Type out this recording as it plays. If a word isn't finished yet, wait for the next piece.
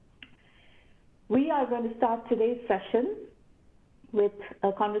We are going to start today's session with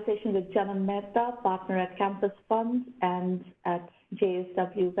a conversation with Janam Mehta, partner at Campus Fund and at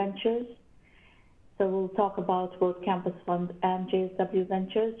JSW Ventures. So we'll talk about both Campus Fund and JSW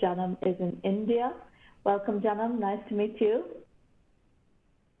Ventures. Janam is in India. Welcome, Janam. Nice to meet you.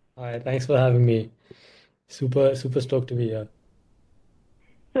 Hi, thanks for having me. Super stoked to be here.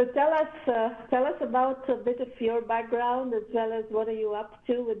 So tell us about a bit of your background as well as what are you up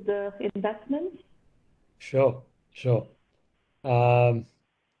to with the investments? Sure. Um,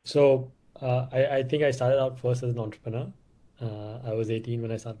 I think I started out first as an entrepreneur. I was 18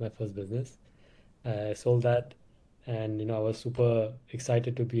 when I started my first business. I sold that, and I was super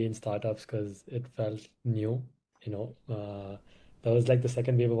excited to be in startups because it felt new. You know, that was like the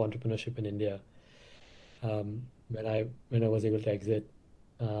second wave of entrepreneurship in India. When I was able to exit,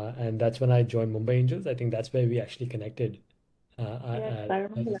 and that's when I joined Mumbai Angels. I think that's where we actually connected. Yes, That I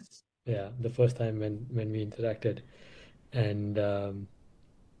remember that. was, yeah, the first time when we interacted. And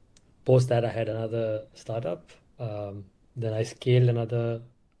post that, I had another startup. Then I scaled another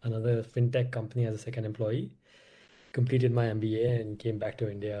fintech company as a second employee. Completed my MBA and came back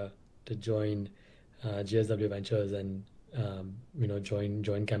to India to join GSW Ventures and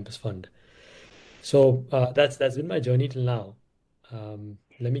join Campus Fund. So that's been my journey till now.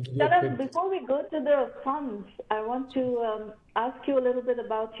 Let me give you a Janam, quick. before we go to the funds, I want to ask you a little bit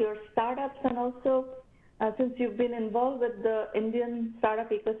about your startups and also since you've been involved with the Indian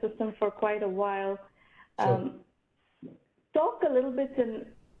startup ecosystem for quite a while, Sure. um, talk a little bit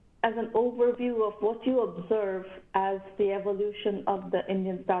as an overview of what you observe as the evolution of the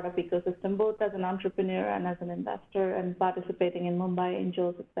Indian startup ecosystem, both as an entrepreneur and as an investor and participating in Mumbai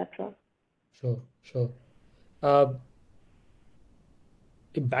Angels, etc. Sure. Uh,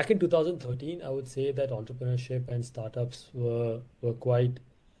 Back in 2013, I would say that entrepreneurship and startups were quite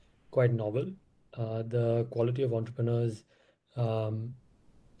novel. The quality of entrepreneurs, um,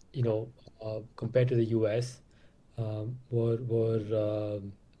 you know, compared to the US, were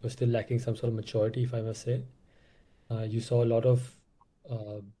still lacking some sort of maturity, if I must say. You saw a lot of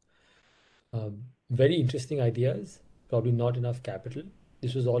uh, very interesting ideas, probably not enough capital.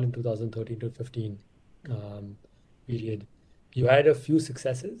 This was all in 2013 to 15 um, period. You had a few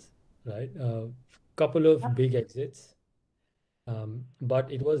successes, right? A couple Yeah, of big exits,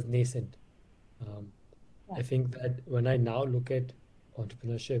 but it was nascent. Um, yeah, I think that when I now look at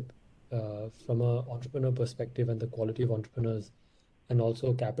entrepreneurship from an entrepreneur perspective and the quality of entrepreneurs, and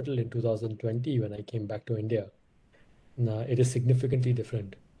also capital in 2020 when I came back to India, it is significantly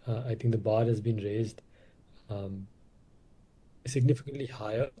different. I think the bar has been raised um, significantly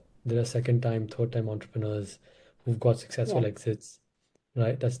higher. There are second time, third time entrepreneurs who've got yeah, successful exits,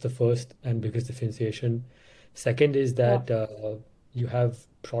 right? That's the first and biggest differentiation. Second is yeah. that you have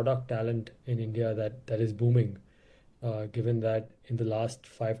product talent in India that is booming. Given that in the last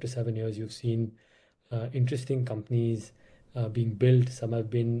 5 to 7 years, you've seen interesting companies being built. Some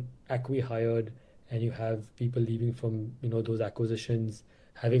have been acqui-hired, and you have people leaving from those acquisitions,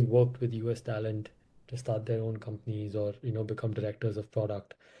 having worked with US talent to start their own companies or become directors of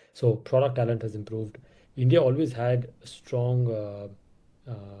product. So product talent has improved. India always had a strong,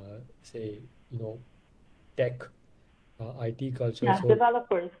 say, you know, tech, IT culture. Yeah, So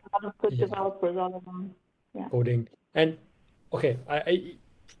developers, a lot of good yeah, developers all around. Yeah. coding. And okay, I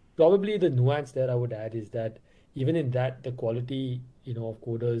probably the nuance there I would add is that even in that, the quality, of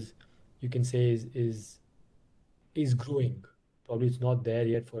coders, you can say is growing. Probably it's not there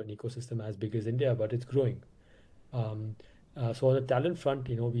yet for an ecosystem as big as India, but it's growing. Um, so on the talent front,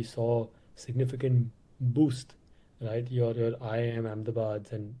 we saw significant boost, right? Your IIM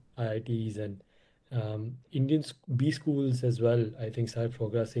Ahmedabads and IITs and Indian B schools as well. I think started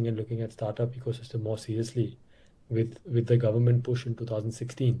progressing and looking at startup ecosystem more seriously with the government push in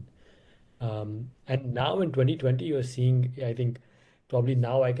 2016. And now in 2020, you're seeing, I think, probably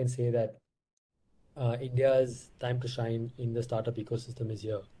now I can say that India's time to shine in the startup ecosystem is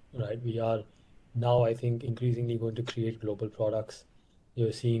here, right? We are now, I think, increasingly going to create global products.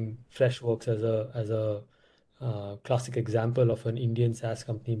 You're seeing Freshworks as a classic example of an Indian SaaS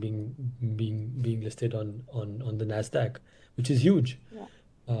company being listed on the Nasdaq, which is huge. Yeah.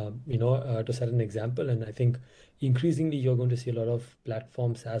 To set an example, and I think increasingly you're going to see a lot of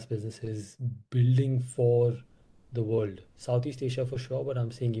platform SaaS businesses building for the world, Southeast Asia for sure, but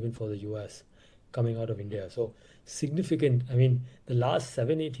I'm saying even for the US coming out of India. So significant. I mean, the last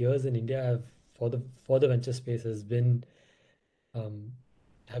 7 8 years in India for the venture space um,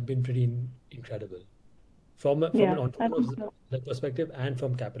 have been pretty incredible from Yeah, an I think entrepreneur's so. perspective and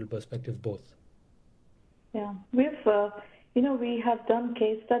from capital perspective both. Yeah. We have done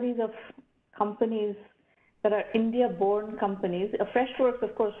case studies of companies that are India-born companies. Freshworks,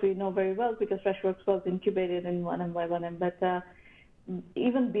 of course, we know very well because Freshworks was incubated in 1M. But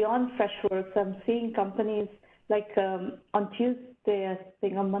even beyond Freshworks, I'm seeing companies like on Tuesday, I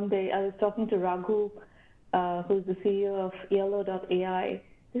think on Monday, I was talking to Raghu, who's the CEO of Yellow.ai.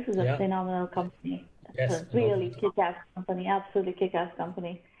 This is a Yeah. phenomenal company. Yes. It's a really kick-ass company, absolutely kick-ass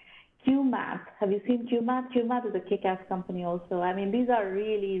company. QMath, have you seen QMath? QMath is a kick-ass company also. I mean, these are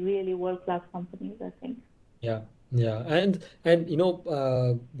really, really world-class companies, I think. Yeah. Yeah. And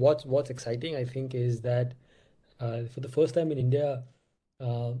what's exciting, I think, is that for the first time in India,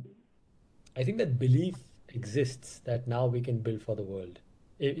 uh, I think that belief exists that now we can build for the world.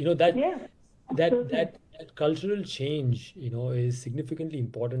 You know that Yeah, that absolutely. that that cultural change, is significantly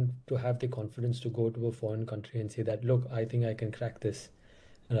important to have the confidence to go to a foreign country and say that, look, I think I can crack this,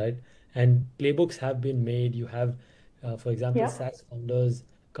 right? And playbooks have been made. You have, for example, Yeah, SaaS founders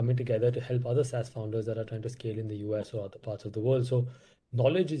coming together to help other SaaS founders that are trying to scale in the US or other parts of the world. So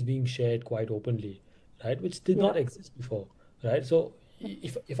knowledge is being shared quite openly, right? Which did yeah, not exist before, right? So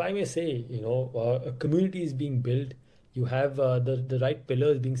if I may say, a community is being built. You have the right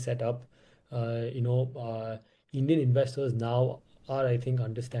pillars being set up. Uh, you know, uh, Indian investors now are, I think,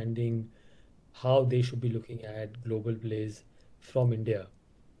 understanding how they should be looking at global plays from India,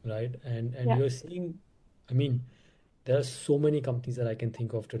 right? And yeah. you're seeing, I mean, there are so many companies that I can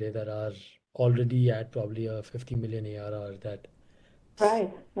think of today that are already at probably a 50 million ARR that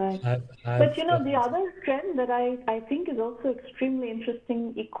Right, right. have But you know, the plans. other trend that I think is also extremely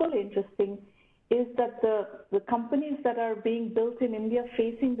interesting, equally interesting, is that the companies that are being built in India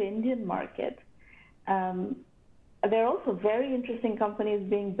facing the Indian market, um, there are also very interesting companies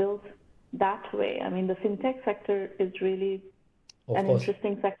being built that way. I mean, the fintech sector is really Of an course,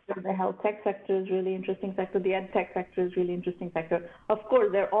 interesting sector. The health tech sector is really interesting sector. The ed tech sector is really interesting sector. Of course,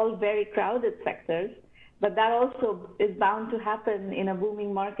 they're all very crowded sectors, but that also is bound to happen in a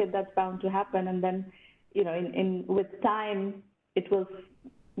booming market. That's bound to happen, and then, in with time, it will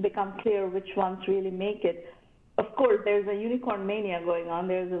become clear which ones really make it. Of course, there's a unicorn mania going on.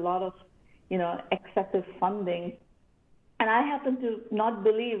 There's a lot of, excessive funding, and I happen to not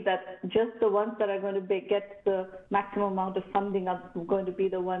believe that just the ones that are going to get the maximum amount of funding are going to be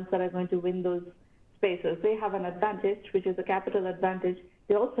the ones that are going to win those spaces. They have an advantage, which is a capital advantage.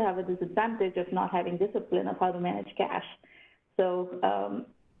 They also have a disadvantage of not having discipline of how to manage cash. So,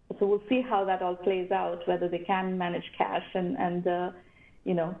 so we'll see how that all plays out, whether they can manage cash and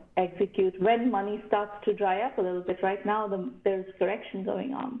execute when money starts to dry up a little bit. Right now, there's correction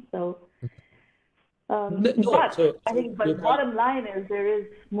going on. So. no. But I think, You're but quite bottom line is there is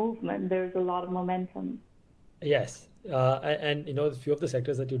movement. There's a lot of momentum. yes, and a few of the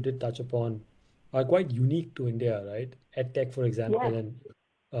sectors that you did touch upon are quite unique to India, right? EdTech, for Yes, example, and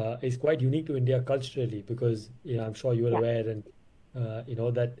is quite unique to India culturally because I'm sure you're yeah, aware and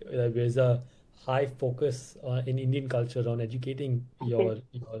that there's a high focus in Indian culture on educating okay,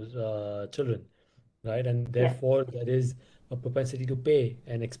 your children, right? And yes, therefore there is a propensity to pay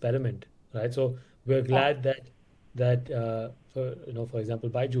and experiment, right? So we're yeah, glad for example,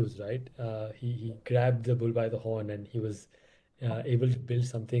 Byju's, right? He grabbed the bull by the horn and he was able to build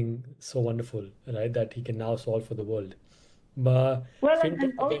something so wonderful, right? That he can now solve for the world. But well, and fintech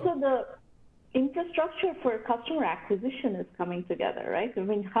again, also the infrastructure for customer acquisition is coming together, right? I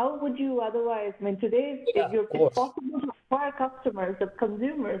mean, how would you otherwise? I mean, today yeah, of it's course. possible to acquire customers of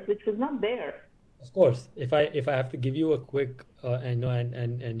consumers, which was not there. Of course, if I have to give you a quick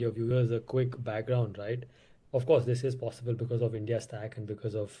and your viewers a quick background, right? Of course, this is possible because of India Stack and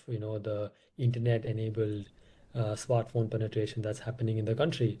because of the internet-enabled smartphone penetration that's happening in the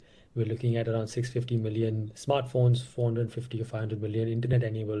country. We're looking at around 650 million smartphones, 450 or 500 million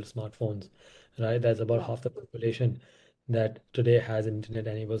internet-enabled smartphones, right? That's about Yeah, half the population that today has an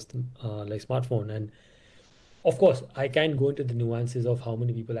internet-enabled like smartphone. And of course, I can go into the nuances of how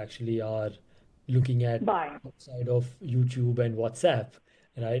many people actually are looking at buying. outside of YouTube and WhatsApp,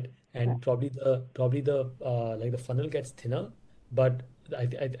 right? Yeah. And probably the like the funnel gets thinner, but I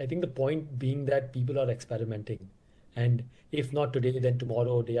think the point being that people are experimenting, and if not today, then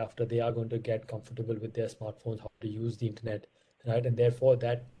tomorrow or day after, they are going to get comfortable with their smartphones, how to use the internet, right? And therefore,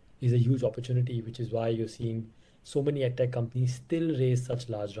 that is a huge opportunity, which is why you're seeing so many edtech companies still raise such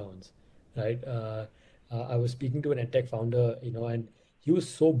large rounds, right? I was speaking to an edtech founder, and he was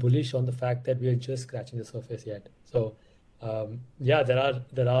so bullish on the fact that we are just scratching the surface yet. So, yeah, there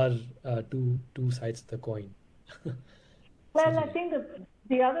are two sides to the coin, Well, I certainly. think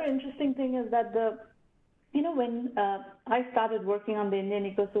the other interesting thing is that when I started working on the Indian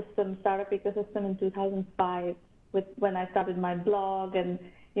ecosystem, startup ecosystem in 2005, when I started my blog, and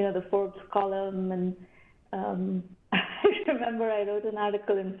the Forbes column. And I remember I wrote an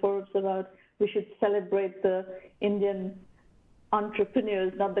article in Forbes about we should celebrate the Indian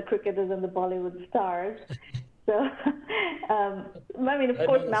entrepreneurs, not the cricketers and the Bollywood stars. So, I mean, of Right,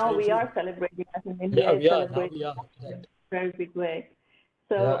 course, no, that's now very we true. are celebrating. I think Yeah, India is we are now. celebrating We are. in a Right. very big way.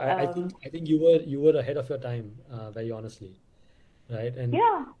 Yeah, So, I think you were ahead of your time, very honestly, right? And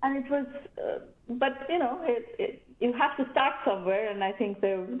yeah, and it was, but you have to start somewhere, and I think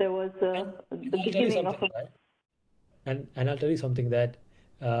there was and the I'll tell you beginning of something, a. right? And I'll tell you something that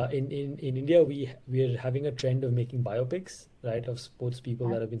in India we're having a trend of making biopics, right, of sports people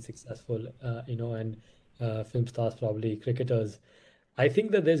that have been successful, and film stars, probably cricketers. I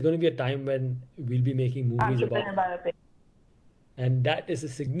think that there's going to be a time when we'll be making movies about Entrepreneur them, biopic. and that is a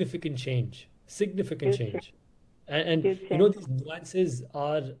significant Huge change. change. And Huge change. these nuances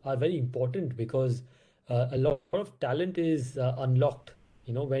are very important because a lot of talent is unlocked,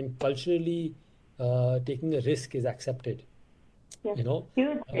 when culturally taking a risk is accepted. Yes. You know,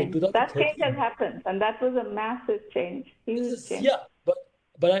 Huge in change. That change has 2013, happened, and that was a massive change. this Huge is, change. yeah,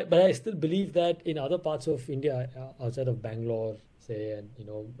 but I still believe that in other parts of India, outside of Bangalore, say, and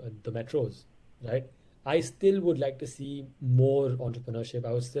the metros, right? I still would like to see more entrepreneurship.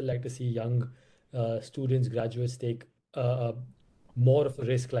 I would still like to see young students, graduates take more of a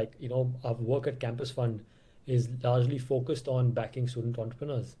risk. Like, our work at Campus Fund is largely focused on backing student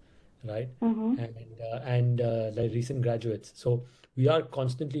entrepreneurs, right? Mm-hmm. And like recent graduates. So we are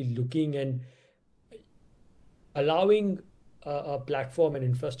constantly looking and allowing a platform and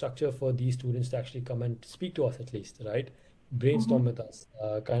infrastructure for these students to actually come and speak to us at least, right? Mm-hmm. Brainstorm with us,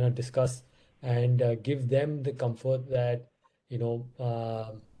 kind of discuss and give them the comfort that, you know,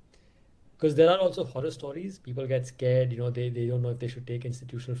 because there are also horror stories. People get scared, they don't know if they should take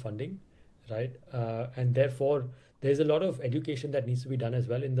institutional funding, right? And therefore, there's a lot of education that needs to be done as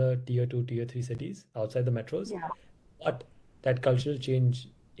well in the tier two, tier three cities outside the metros. Yeah. But that cultural change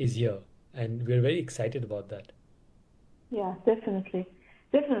is here, and we're very excited about that. Yeah. Definitely.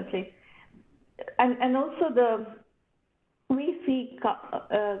 Definitely. And also we see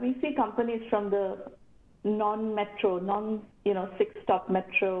companies from the non-metro, six-stop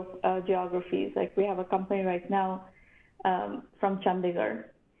metro geographies. Like we have a company right now from Chandigarh,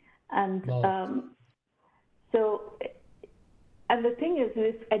 and Wow. so and the thing is,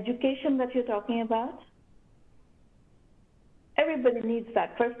 this education that you're talking about, everybody needs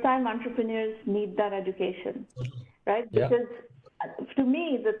that. First-time entrepreneurs need that education, Totally. right? Yeah. Because to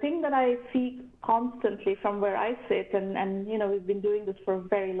me, the thing that I see constantly from where I sit, and we've been doing this for a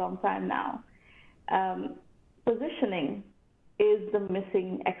very long time now, positioning is the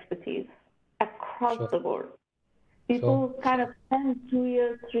missing expertise across Sure. the board. Sure. People kind of spend 2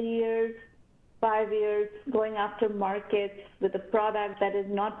 years, 3 years, 5 years going after markets with a product that is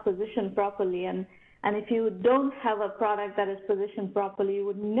not positioned properly. And if you don't have a product that is positioned properly, you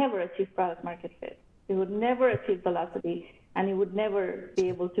would never achieve product market fit. You would never achieve velocity, and you would never be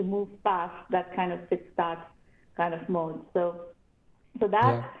able to move past that kind of fit start kind of mode. So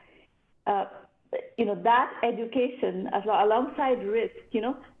Yeah. uh, that education alongside risk,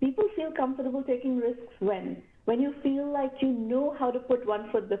 people feel comfortable taking risks when you feel like you know how to put one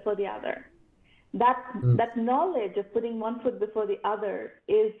foot before the other. That Mm. that knowledge of putting one foot before the other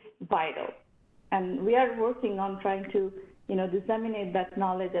is vital, and we are working on trying to disseminate that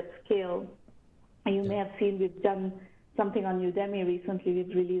knowledge at scale. You may Yeah. have seen we've done something on Udemy recently.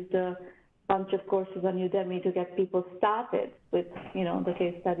 We've released a bunch of courses on Udemy to get people started with, the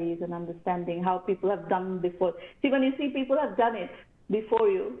case studies and understanding how people have done before. See, when you see people have done it before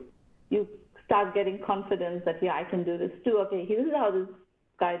you start getting confidence that, yeah, I can do this too. Okay, here's how this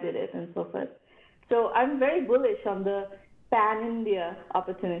guy did it and so forth. So I'm very bullish on the pan-India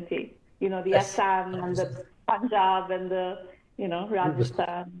opportunity, the Yes. Assam and the 100%. Punjab and the, 100%.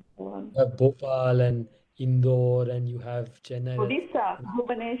 Rajasthan, so on. You have Bhopal and Indore, and you have Chennai. Odisha,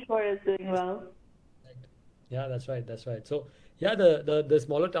 Bhubaneswar is doing well. Right. Yeah, that's right. That's right. So yeah, the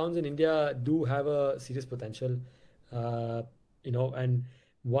smaller towns in India do have a serious potential. And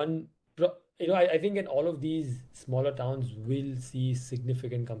one, I think in all of these smaller towns will see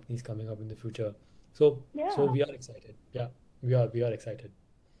significant companies coming up in the future. So Yeah. we are excited. Yeah, we are excited.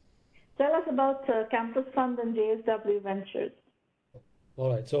 Tell us about Campus Fund and JSW Ventures. All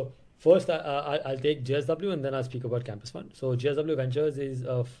right. So first, I'll take JSW and then I'll speak about Campus Fund. So JSW Ventures is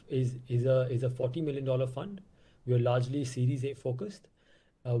a $40 million fund. We are largely Series A focused.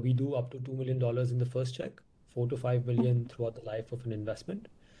 We do up to $2 million in the first check, 4 to 5 million throughout the life of an investment.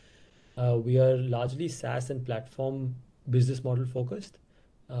 We are largely SaaS and platform business model focused,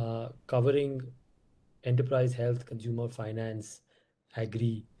 covering enterprise health, consumer finance,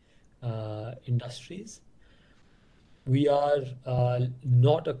 agri industries. We are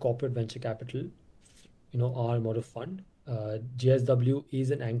not a corporate venture capital, arm or a fund. JSW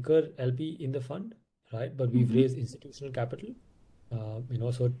is an anchor LP in the fund, right? But we've Mm-hmm. raised institutional capital.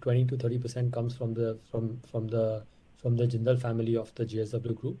 So 20 to 30% comes from the Jindal family of the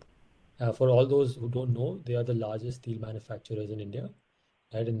JSW group. For all those who don't know, they are the largest steel manufacturers in India,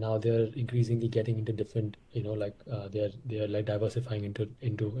 right? And now they're increasingly getting into different, they're like diversifying into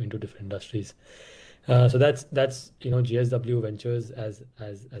different industries. So that's JSW Ventures as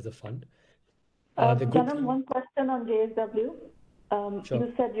a fund. The good Janam, thing, one question on JSW. sure.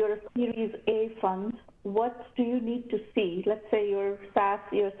 You said you're a Series A fund. What do you need to see? Let's say you're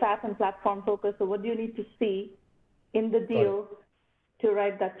SaaS and platform focused. So what do you need to see in the Got it. deal to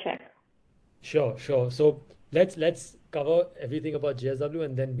write that check? Sure, sure. So let's cover everything about JSW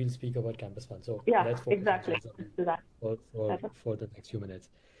and then we'll speak about Campus Fund. So Yeah, let's focus on exactly. JSW Let's do that. for for That- for the next few minutes.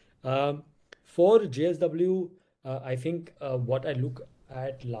 Um, for JSW, I think what I look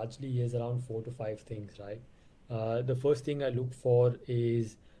at largely is around 4 to 5 things, right? The first thing I look for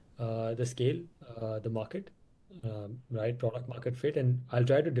is the scale, the market, right? Product market fit, and I'll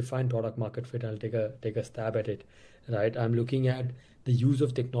try to define product market fit. I'll take a stab at it, right? I'm looking at the use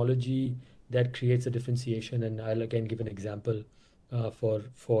of technology that creates a differentiation, and I'll again give an example for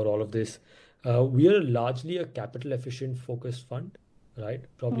all of this. We are largely a capital efficient focused fund, right?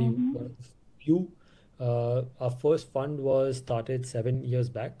 Probably Mhm. one of the few. Our first fund was started 7 years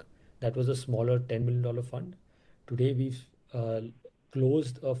back. That was a smaller $10 million fund. Today we've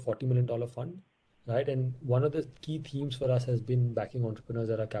closed a $40 million fund, right? And one of the key themes for us has been backing entrepreneurs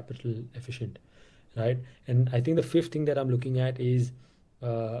that are capital efficient, right? And I think the fifth thing that I'm looking at is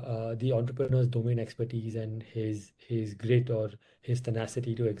the entrepreneur's domain expertise and his grit or his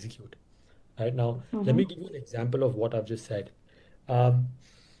tenacity to execute. Right now, let Mhm. me give you an example of what I've just said. Um,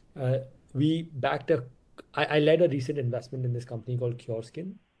 uh, we backed a, I led a recent investment in this company called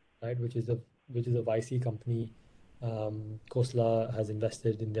CureSkin, right, which is a YC company. Khosla has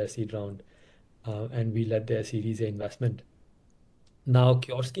invested in their seed round, and we led their Series A investment. Now,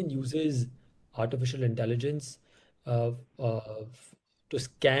 Kiorskin uses artificial intelligence uh, to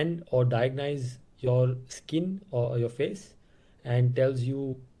scan or diagnose your skin or your face and tells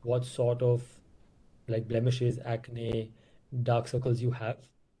you what sort of like blemishes, acne, dark circles you have,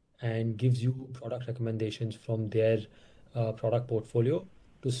 and gives you product recommendations from their product portfolio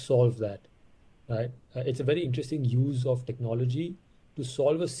to solve that, right? It's a very interesting use of technology to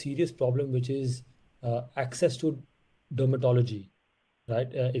solve a serious problem, which is access to dermatology, right?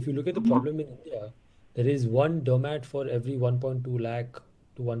 If you look at the Mhm. problem in India, there is one dermat for every 1.2 lakh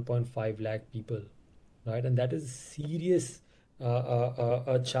to 1.5 lakh people, right? And that is serious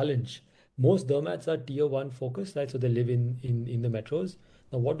challenge. Most dermats are tier one focused, right? So they live in the metros.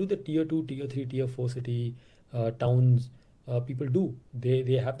 Now, what do the tier two, tier three, tier four city towns people do?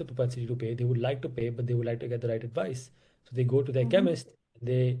 They have the propensity to pay. They would like to pay, but they would like to get the right advice. So they go to their Mhm. chemist.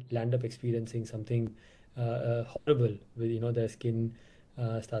 They land up experiencing something horrible with their skin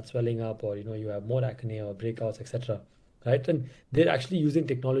starts swelling up, or you have more acne or breakouts, etc. Right? And they're actually using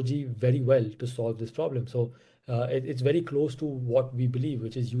technology very well to solve this problem. So it's very close to what we believe,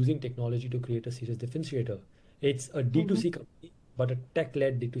 which is using technology to create a serious differentiator. It's a Mhm. D2C company, but a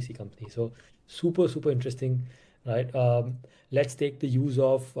tech-led D2C company. So super, super interesting, right? Let's take the use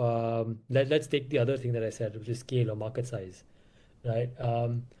of let's take the other thing that I said, which is scale or market size, right?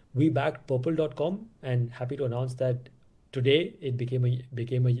 We backed Purple.com, and happy to announce that today it became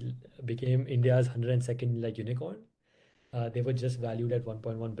India's 102nd like unicorn. They were just valued at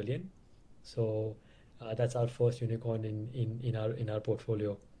 1.1 billion. So that's our first unicorn in our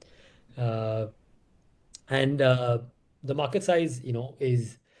portfolio. Uh, and the market size,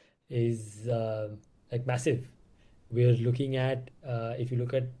 is like massive. We're looking at if you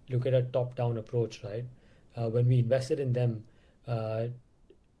look at a top-down approach, right? When we invested in them, uh,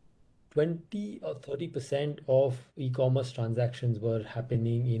 20 or 30% of e-commerce transactions were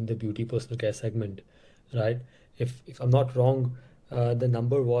happening in the beauty personal care segment, right? If I'm not wrong, the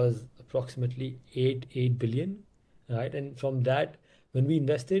number was approximately 8 billion, right? And from that, when we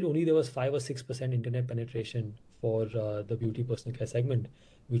invested, only there was 5 or 6% internet penetration for the beauty personal care segment,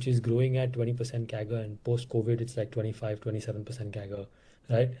 which is growing at 20% CAGR, and post-COVID, it's like 25, 27% CAGR,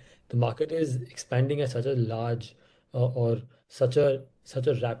 right? The market is expanding at such a large or such a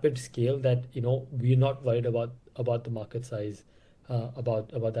rapid scale that we're not worried about the market size, about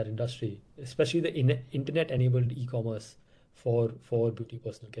that industry, especially the internet enabled e-commerce for beauty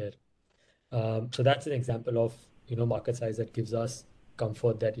personal care. So that's an example of market size that gives us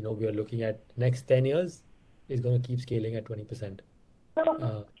comfort that we are looking at next 10 years is going to keep scaling at 20%. So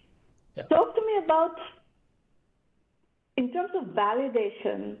Yeah. talk to me about, in terms of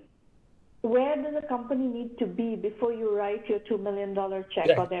validation, where does a company need to be before you write your $2 million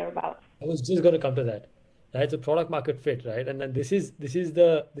check or Correct. thereabouts? I was just going to come to that, right? So product market fit, right? And then this is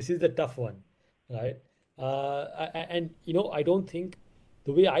the tough one, right? And I don't think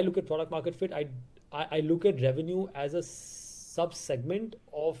the way I look at product market fit, I look at revenue as a sub segment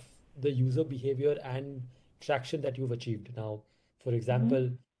of the user behavior and traction that you've achieved. Now, for Mm-hmm. example,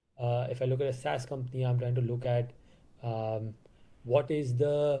 if I look at a SaaS company, I'm trying to look at um, what is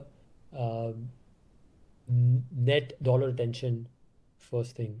the um, net dollar retention.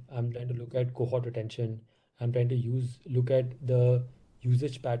 First thing, I'm trying to look at cohort retention. I'm trying to look at the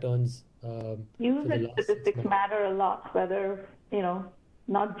usage patterns for the Usage last six statistics months. matter a lot, whether,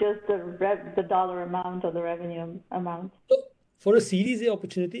 not just the dollar amount or the revenue amount. So for a Series A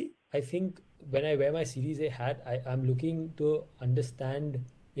opportunity, I think when I wear my Series A hat, I'm looking to understand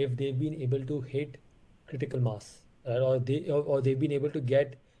if they've been able to hit critical mass, or they've been able to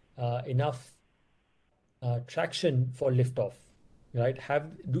get enough traction for liftoff, right?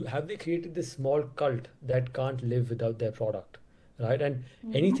 Have they created this small cult that can't live without their product, right? And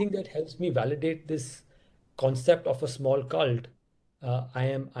Mm-hmm. anything that helps me validate this concept of a small cult, I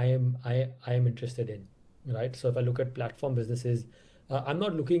am interested in, right? So if I look at platform businesses, I'm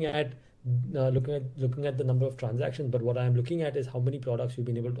not looking at the number of transactions, but what I'm looking at is how many products you've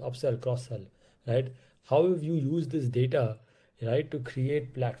been able to upsell, cross sell, right? How have you used this data, right, to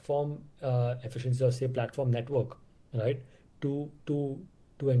create platform efficiency, or say platform network, right, to to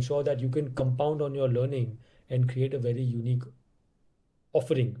to ensure that you can compound on your learning and create a very unique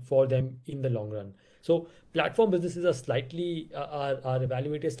offering for them in the long run. So platform businesses are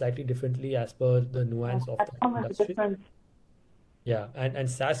evaluated slightly differently as per the nuance of the Platform is industry. different. Yeah, and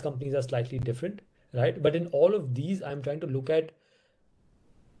SaaS companies are slightly different, right? But in all of these, I'm trying to look at,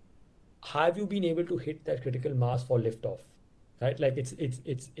 have you been able to hit that critical mass for liftoff, right? Like it's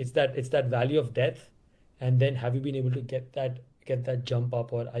that valley of death, and then have you been able to get that jump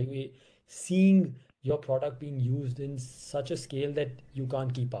up, or are you seeing your product being used in such a scale that you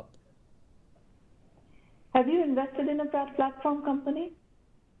can't keep up? Have you invested in a platform company?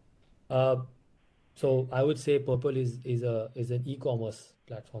 Uh, so I would say Purple is an e-commerce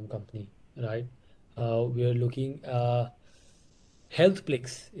platform company, right? We are looking.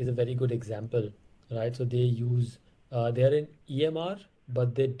 HealthPlix is a very good example, right? So they're in EMR,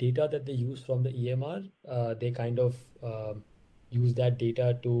 but the data that they use from the EMR, they kind of use that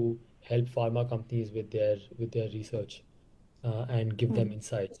data to help pharma companies with their research and give them Hmm.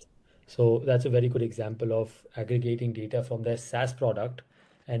 insights. So that's a very good example of aggregating data from their SaaS product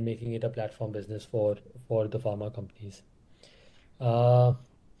and making it a platform business for the pharma companies. Uh,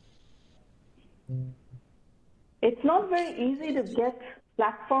 It's not very easy to get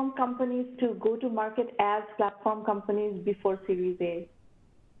platform companies to go to market as platform companies before Series A.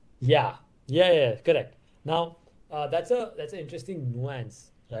 Yeah, yeah, yeah, correct. Now, that's an interesting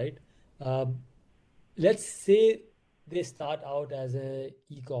nuance, right? Um, let's say they start out as a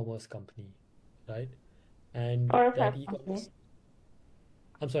e-commerce company, right? And Or a SaaS that company. e-commerce,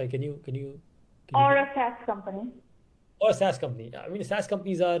 I'm sorry, can you Or repeat? a SaaS company. Or a SaaS company. I mean,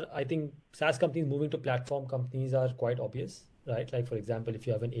 I think SaaS companies moving to platform companies are quite obvious, right? Like for example, if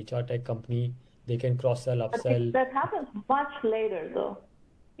you have an HR tech company, they can cross-sell, But upsell. that happens much later, though,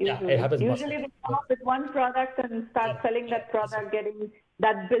 Yeah, it usually. happens much Usually later. they come up with one product and start Correct, selling that correct. That's product, getting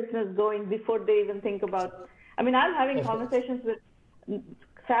that business going before they even think about. I mean, I'm having of course. conversations with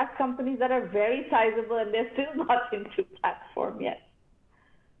SaaS companies that are very sizable and they're still not into platform yet.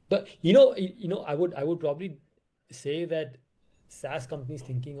 But I would probably say that SaaS companies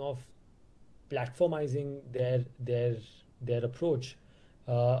thinking of platformizing their approach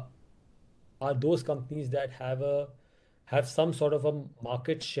uh, are those companies that have some sort of a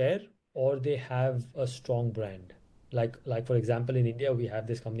market share, or they have a strong brand. Like for example, in India, we have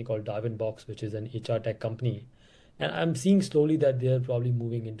this company called Darwinbox, which is an HR tech company, and I'm seeing slowly that they're probably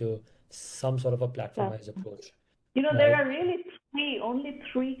moving into some sort of a platformized Platform. approach, There right? are really only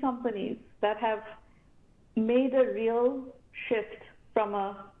three companies that have made a real shift from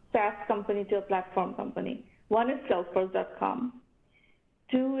a SaaS company to a platform company. One is Salesforce.com,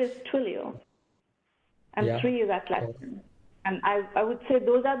 two is Twilio, and Yeah. three is Atlassian. And I would say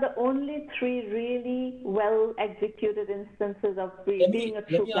those are the only three really well executed instances of Let being me a let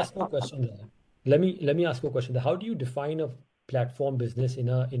true me ask you a platform question company. there. Let me ask you a question there. How do you define a platform business in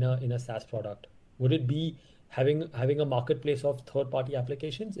a SaaS product? Would it be having a marketplace of third-party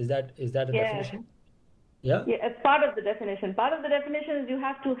applications? Is that a Yes, definition? Yeah. Yeah, as part of the definition. Part of the definition is you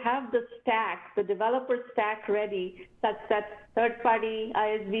have to have the stack, the developer stack ready such that third-party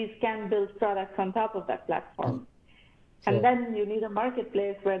ISVs can build products on top of that platform. And Sure. then you need a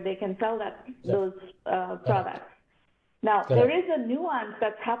marketplace where they can sell those Correct. products. Now, there Correct. is a nuance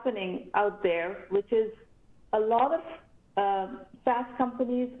that's happening out there, which is a lot of SaaS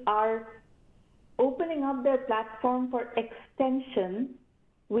companies are opening up their platform for extension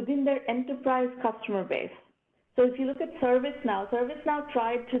within their enterprise customer base. So if you look at ServiceNow, ServiceNow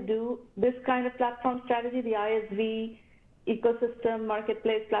tried to do this kind of platform strategy, the ISV ecosystem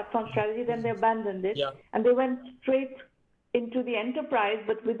marketplace platform strategy, then they abandoned it Yeah. and they went straight into the enterprise,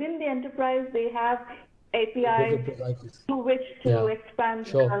 but within the enterprise they have They APIs could provide this. through which to Yeah. expand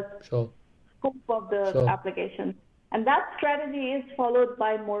Sure. the Sure. scope of the Sure. application. And that strategy is followed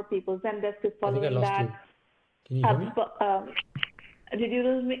by more people. Zendesk is I think I following lost that. you. Can you hear me? Did you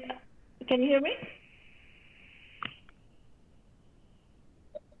lose me? Can you hear me?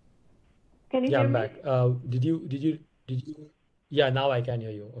 Can you Yeah, hear I'm me? back. Did you? Yeah, now I can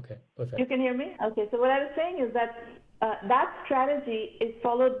hear you. Okay, You perfect. can hear me? Okay, so what I was saying is that that strategy is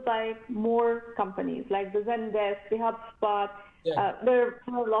followed by more companies like the Zendesk, the HubSpot. Yeah. There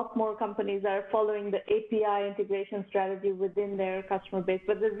are a lot more companies that are following the API integration strategy within their customer base.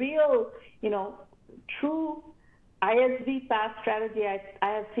 But the real, true ISV PaaS strategy, I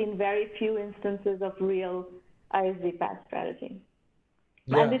have seen very few instances of real ISV PaaS strategy.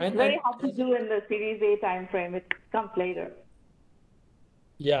 Yeah, And it's very hard and to I think do in the Series A timeframe. It comes later.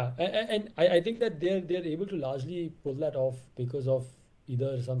 yeah, and I think that they're able to largely pull that off because of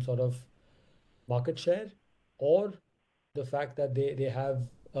either some sort of market share or the fact that they have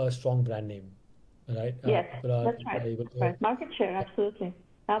a strong brand name, right? Yes, that's People right. are able That's to right. Market share, yeah, absolutely.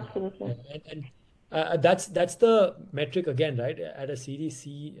 yeah, Absolutely. yeah. And that's the metric again, right? At a Series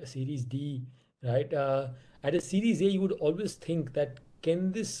C, a Series D, right? At a Series A, you would always think that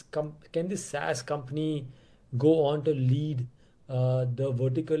can this SaaS company go on to lead the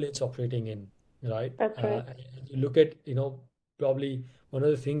vertical it's operating in, right? That's right. And you look at, probably one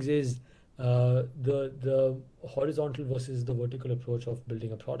of the things is the horizontal versus the vertical approach of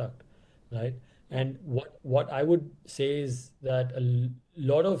building a product, right? And what I would say is that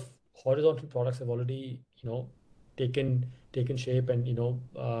lot of horizontal products have already, taken shape, and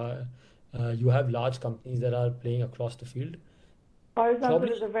you have large companies that are playing across the field. Horizontal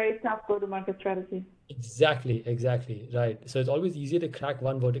is a Probably very tough go-to-market strategy. exactly right. So it's always easier to crack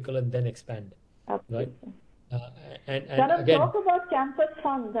one vertical and then expand, right? Absolutely. Uh, and Shannon, again, talk about campus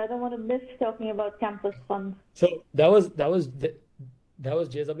funds. I don't want to miss talking about campus funds. so that was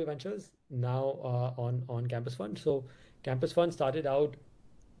JSW Ventures now on Campus Fund. So Campus Fund started out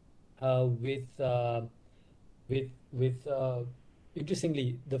uh, with uh, with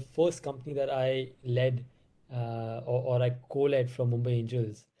interestingly, the first company that I led or I co-led from Mumbai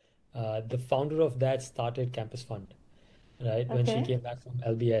Angels, the founder of that started Campus Fund, right, when she Okay. came back from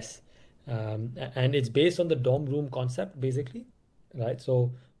LBS. And it's based on the dorm room concept, basically, right?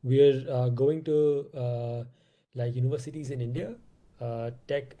 So we're going to like universities in India,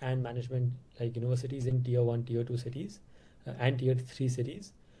 tech and management, like universities in tier one, tier two cities, and tier three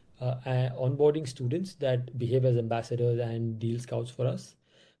cities, onboarding students that behave as ambassadors and deal scouts for us.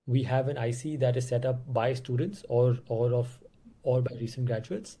 We have an IC that is set up by students or by recent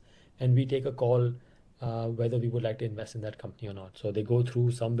graduates, and we take a call whether we would like to invest in that company or not. So they go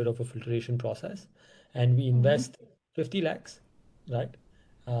through some bit of a filtration process, and we Mm-hmm. invest 50 lakhs, right?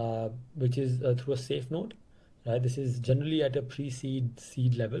 Which is through a safe note, right? This is generally at a pre-seed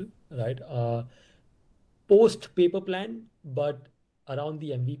seed level, right? Post paper plan, but around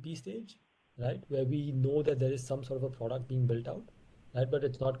the MVP stage, right? Where we know that there is some sort of a product being built out, right? But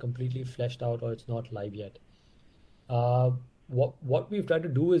it's not completely fleshed out or it's not live yet. Uh, what we've tried to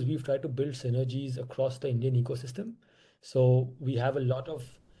do is we've tried to build synergies across the Indian ecosystem. So we have a lot of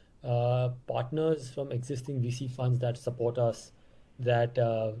partners from existing VC funds that support us, that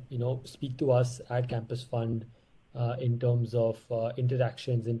speak to us at Campus Fund in terms of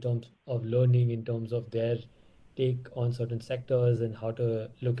interactions, in terms of learning, in terms of their take on certain sectors and how to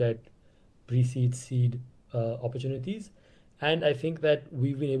look at pre-seed, seed opportunities. And I think that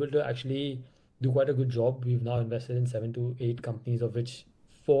we've been able to actually do quite a good job. We've now invested in 7 to 8 companies, of which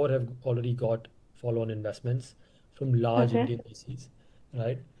 4 have already got follow-on investments from large Okay. Indian VCs,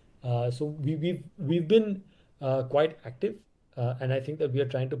 right? So we've been quite active, and I think that we are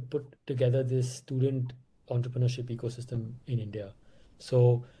trying to put together this student entrepreneurship ecosystem in India.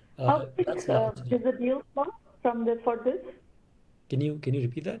 So How big that's is largely. the deal flow for this? Can you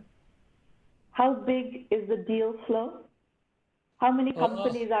repeat that? How big is the deal flow? How many Uh,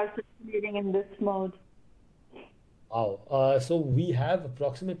 companies are circulating in this mode? Wow. So we have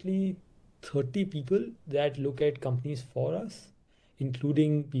approximately 30 people that look at companies for us,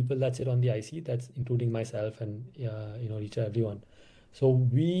 including people that sit on the IC, that's including myself and each and everyone. So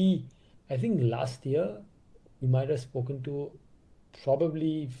I think last year we might have spoken to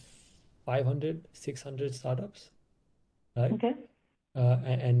probably 500, 600 startups, right? Okay.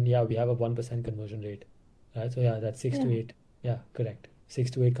 And yeah, we have a 1% conversion rate, right? So yeah, that's six Yeah. to eight. Yeah, correct.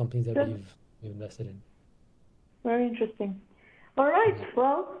 6 to 8 companies that Good. we've invested in. Very interesting. All right. Yeah.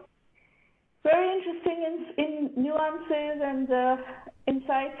 Well, very interesting in nuances and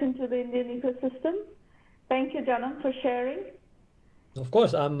insights into the Indian ecosystem. Thank you, Janam, for sharing. Of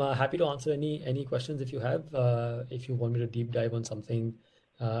course, I'm happy to answer any questions if you have. If you want me to deep dive on something,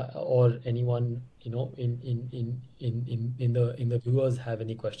 or anyone in the viewers have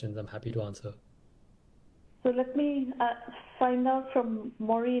any questions, I'm happy to answer. So let me find out from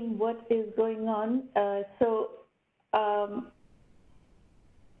Maureen what is going on.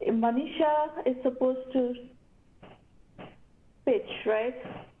 Manisha is supposed to pitch, right?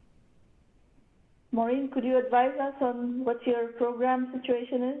 Maureen, could you advise us on what your program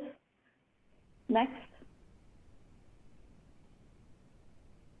situation is next?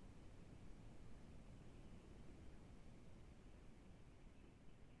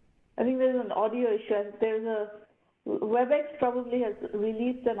 I think there's an audio issue. WebEx probably has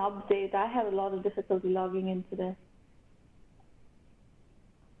released an update. I have a lot of difficulty logging in today.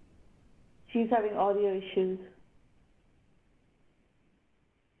 She's having audio issues.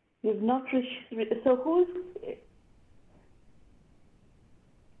 You've not so who's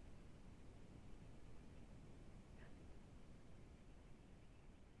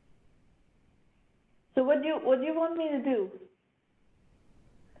so what do you want me to do?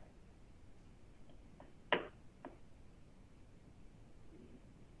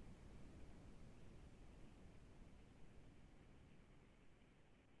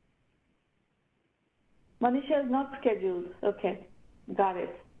 Manisha is not scheduled. Okay, got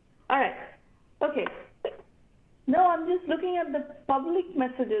it. All right. Okay. No, I'm just looking at the public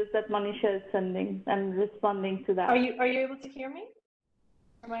messages that Manisha is sending and responding to that. Are you able to hear me?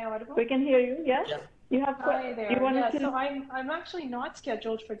 Am I audible? We can hear you. Yes. Yeah. You have Hi there. Yeah, so I'm actually not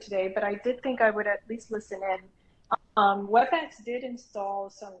scheduled for today, but I did think I would at least listen in. WebEx did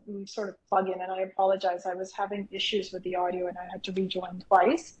install some sort of plugin, and I apologize. I was having issues with the audio, and I had to rejoin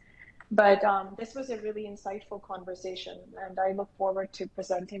twice. But this was a really insightful conversation, and I look forward to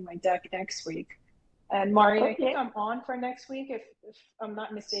presenting my deck next week. And Mari, I think I'm on for next week. If I'm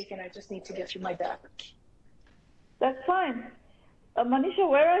not mistaken, I just need to get you my deck. That's fine. Manisha,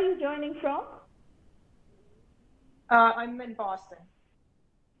 where are you joining from? I'm in Boston.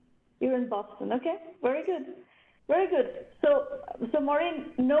 You're in Boston. Okay, very good. Very good. So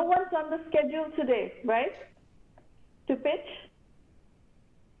Maureen, no one's on the schedule today, right? To pitch?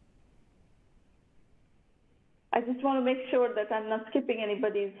 I just want to make sure that I'm not skipping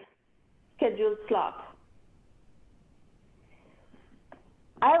anybody's scheduled slot.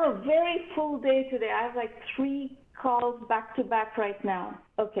 I have a very full day today. I have like 3 calls back to back right now.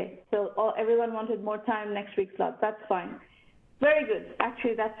 Okay, so everyone wanted more time next week's slot. That's fine. Very good.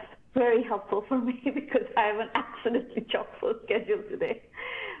 Actually, that's very helpful for me because I have an absolutely chock-full schedule today.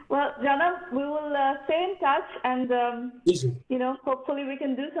 Well, Janam, we will stay in touch and, hopefully we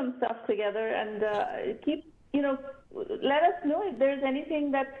can do some stuff together and let us know if there's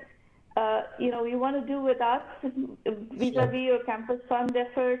anything that, you want to do with us vis-a-vis your campus fund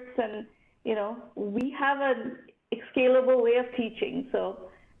efforts. And, we have a scalable way of teaching.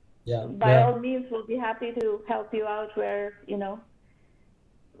 So by all means, we'll be happy to help you out where you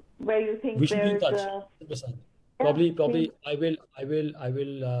think we should there's be in touch. 100%. Probably I will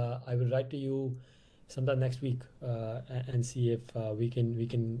write to you sometime next week and see if we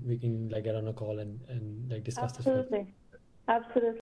can like get on a call and like discuss this. Absolutely.